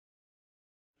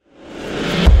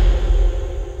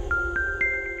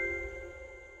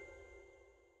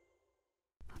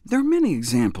many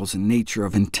examples in nature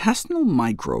of intestinal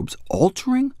microbes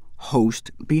altering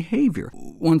host behavior.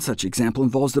 One such example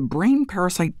involves the brain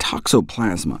parasite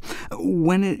toxoplasma.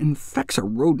 When it infects a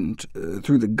rodent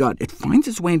through the gut, it finds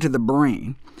its way into the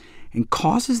brain and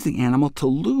causes the animal to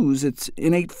lose its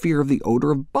innate fear of the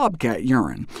odor of bobcat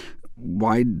urine.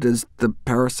 Why does the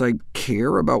parasite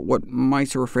care about what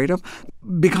mice are afraid of?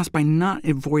 Because by not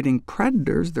avoiding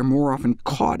predators, they're more often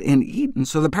caught and eaten,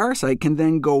 so the parasite can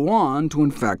then go on to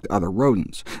infect other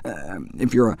rodents.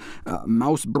 If you're a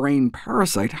mouse brain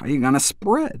parasite, how are you going to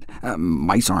spread?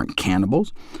 Mice aren't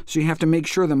cannibals, so you have to make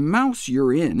sure the mouse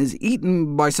you're in is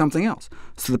eaten by something else.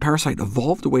 So the parasite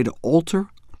evolved a way to alter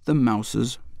the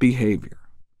mouse's behavior.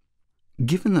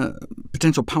 Given the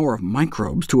potential power of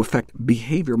microbes to affect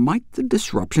behavior, might the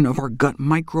disruption of our gut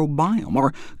microbiome,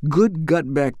 our good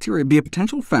gut bacteria, be a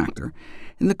potential factor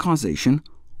in the causation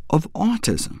of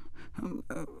autism?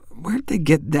 Where did they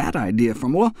get that idea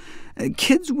from? Well,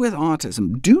 kids with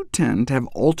autism do tend to have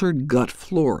altered gut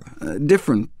flora,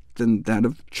 different than that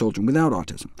of children without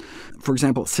autism. For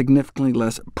example, significantly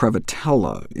less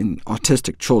Prevotella in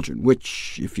autistic children,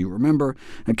 which, if you remember,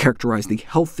 characterize the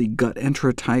healthy gut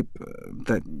enterotype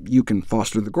that you can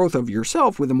foster the growth of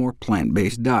yourself with a more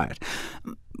plant-based diet.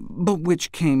 But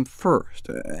which came first?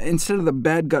 Instead of the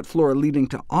bad gut flora leading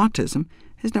to autism,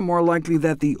 isn't it more likely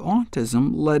that the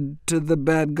autism led to the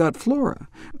bad gut flora?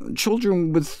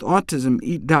 Children with autism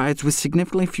eat diets with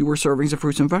significantly fewer servings of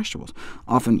fruits and vegetables,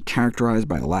 often characterized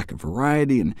by a lack of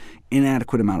variety, an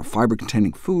inadequate amount of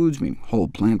fiber-containing foods, meaning whole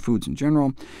plant foods in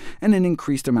general, and an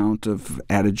increased amount of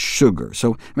added sugar.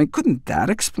 So, couldn't that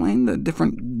explain the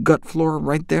different gut flora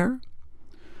right there?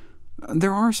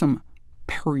 There are some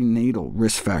perinatal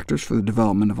risk factors for the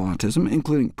development of autism,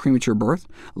 including premature birth,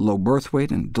 low birth weight,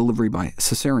 and delivery by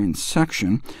cesarean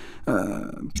section,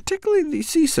 particularly the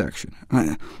C-section.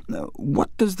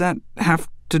 What does that have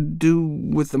to do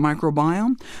with the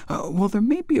microbiome? Well, there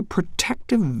may be a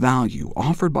protective value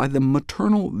offered by the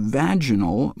maternal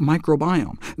vaginal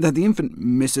microbiome that the infant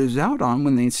misses out on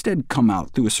when they instead come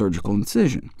out through a surgical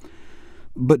incision.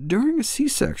 But during a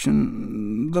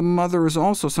C-section, the mother is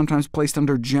also sometimes placed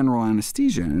under general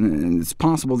anesthesia, and it's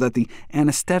possible that the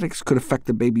anesthetics could affect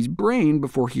the baby's brain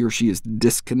before he or she is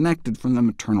disconnected from the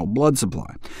maternal blood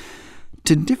supply.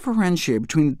 To differentiate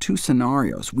between the two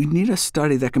scenarios, we need a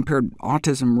study that compared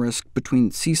autism risk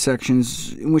between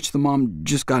C-sections in which the mom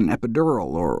just got an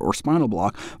epidural or spinal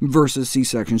block versus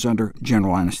C-sections under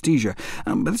general anesthesia.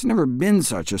 But there's never been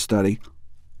such a study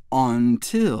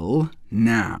until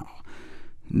now.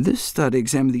 This study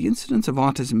examined the incidence of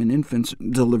autism in infants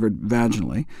delivered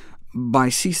vaginally, by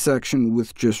C-section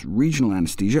with just regional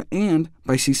anesthesia, and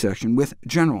by C-section with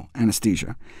general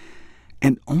anesthesia.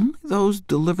 And only those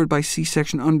delivered by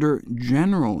C-section under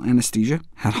general anesthesia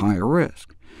had higher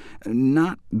risk,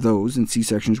 not those in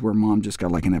C-sections where mom just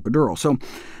got like an epidural. So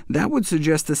that would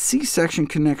suggest the C-section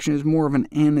connection is more of an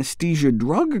anesthesia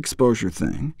drug exposure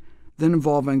thing than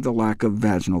involving the lack of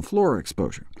vaginal flora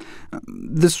exposure.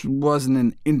 This wasn't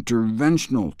an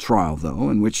interventional trial,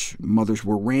 though, in which mothers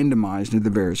were randomized into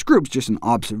the various groups, just an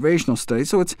observational study,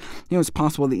 so it's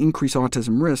possible the increased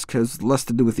autism risk has less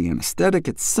to do with the anesthetic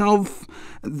itself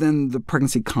than the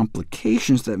pregnancy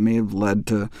complications that may have led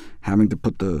to having to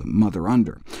put the mother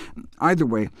under. Either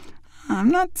way, I'm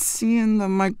not seeing the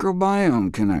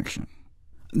microbiome connection.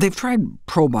 They've tried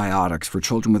probiotics for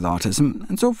children with autism,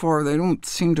 and so far they don't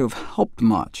seem to have helped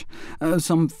much.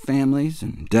 Some families,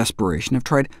 in desperation, have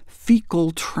tried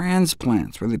fecal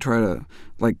transplants, where they try to,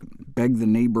 beg the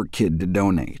neighbor kid to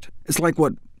donate. It's like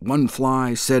what one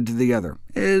fly said to the other,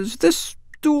 "Is this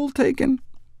stool taken?"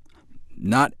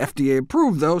 Not FDA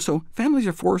approved, though, so families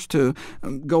are forced to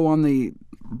go on the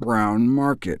brown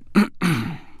market.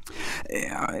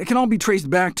 It can all be traced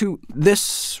back to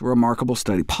this remarkable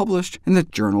study published in the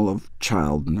Journal of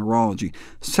Child Neurology.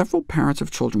 Several parents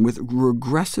of children with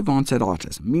regressive onset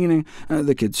autism, meaning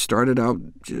the kids started out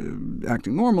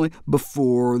acting normally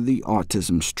before the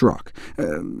autism struck.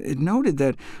 It noted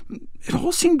that it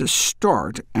all seemed to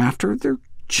start after their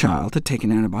child had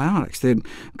taken antibiotics. They had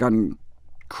gotten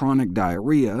chronic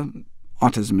diarrhea.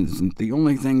 Autism isn't the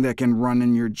only thing that can run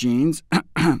in your genes,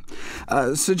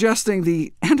 suggesting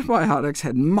the antibiotics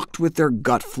had mucked with their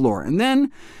gut flora, and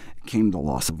then came the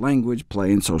loss of language,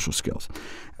 play, and social skills.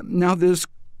 Now, this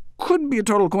could be a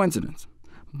total coincidence,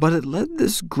 but it led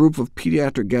this group of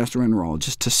pediatric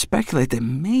gastroenterologists to speculate that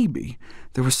maybe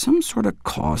there was some sort of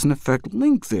cause and effect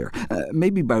link there.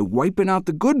 Maybe by wiping out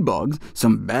the good bugs,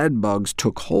 some bad bugs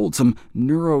took hold, some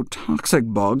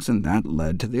neurotoxic bugs, and that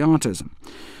led to the autism.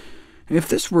 If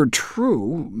this were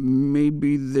true,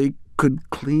 maybe they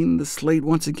could clean the slate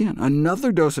once again.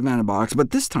 Another dose of antibiotics, but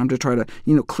this time to try to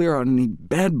clear out any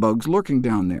bad bugs lurking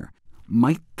down there.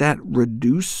 Might that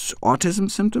reduce autism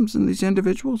symptoms in these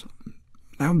individuals?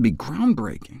 That would be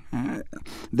groundbreaking.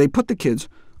 They put the kids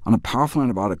on a powerful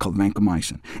antibiotic called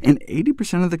vancomycin, and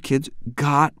 80% of the kids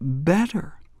got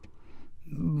better.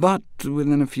 But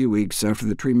within a few weeks after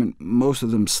the treatment, most of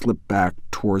them slipped back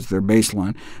towards their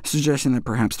baseline, suggesting that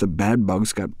perhaps the bad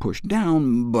bugs got pushed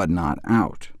down, but not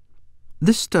out.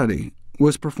 This study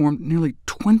was performed nearly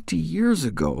 20 years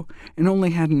ago and only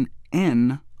had an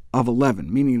N of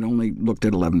 11, meaning it only looked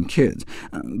at 11 kids.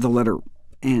 The letter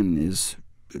N is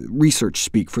research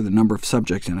speak for the number of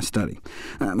subjects in a study.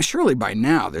 Surely by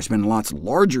now there's been lots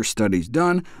larger studies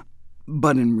done,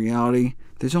 but in reality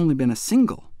there's only been a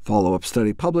single follow-up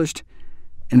study published,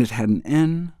 and it had an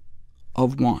N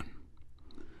of 1.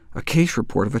 A case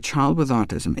report of a child with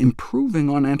autism improving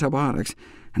on antibiotics,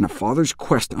 and a father's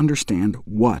quest to understand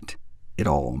what it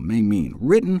all may mean,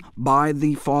 written by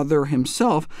the father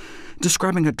himself,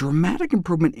 describing a dramatic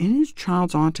improvement in his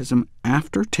child's autism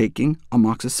after taking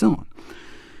amoxicillin.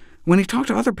 When he talked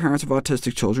to other parents of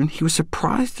autistic children, he was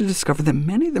surprised to discover that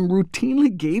many of them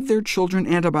routinely gave their children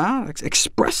antibiotics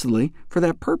expressly for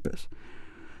that purpose,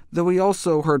 though he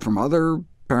also heard from other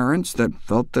parents that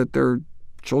felt that their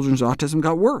children's autism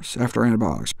got worse after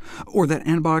antibiotics, or that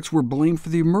antibiotics were blamed for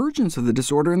the emergence of the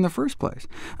disorder in the first place.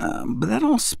 But that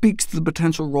all speaks to the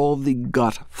potential role of the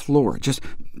gut flora, just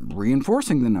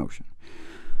reinforcing the notion.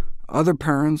 Other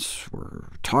parents were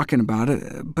talking about it,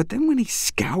 but then when he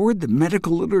scoured the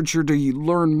medical literature to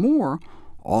learn more,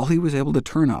 all he was able to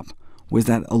turn up was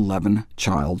that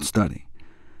 11-child study.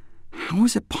 How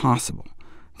is it possible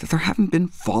that there haven't been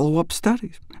follow-up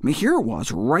studies? Here it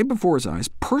was, right before his eyes,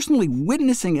 personally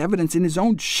witnessing evidence in his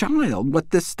own child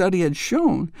what this study had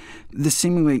shown. This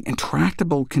seemingly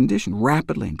intractable condition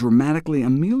rapidly and dramatically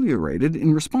ameliorated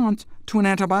in response to an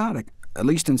antibiotic, at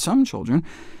least in some children.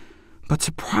 But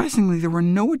surprisingly, there were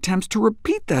no attempts to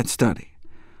repeat that study.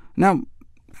 Now,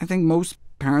 I think most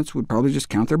parents would probably just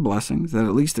count their blessings, that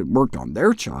at least it worked on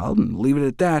their child, and leave it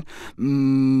at that,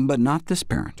 but not this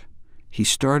parent. He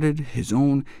started his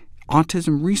own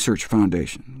Autism Research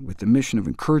Foundation with the mission of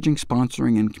encouraging,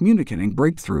 sponsoring, and communicating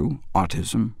breakthrough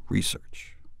autism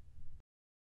research.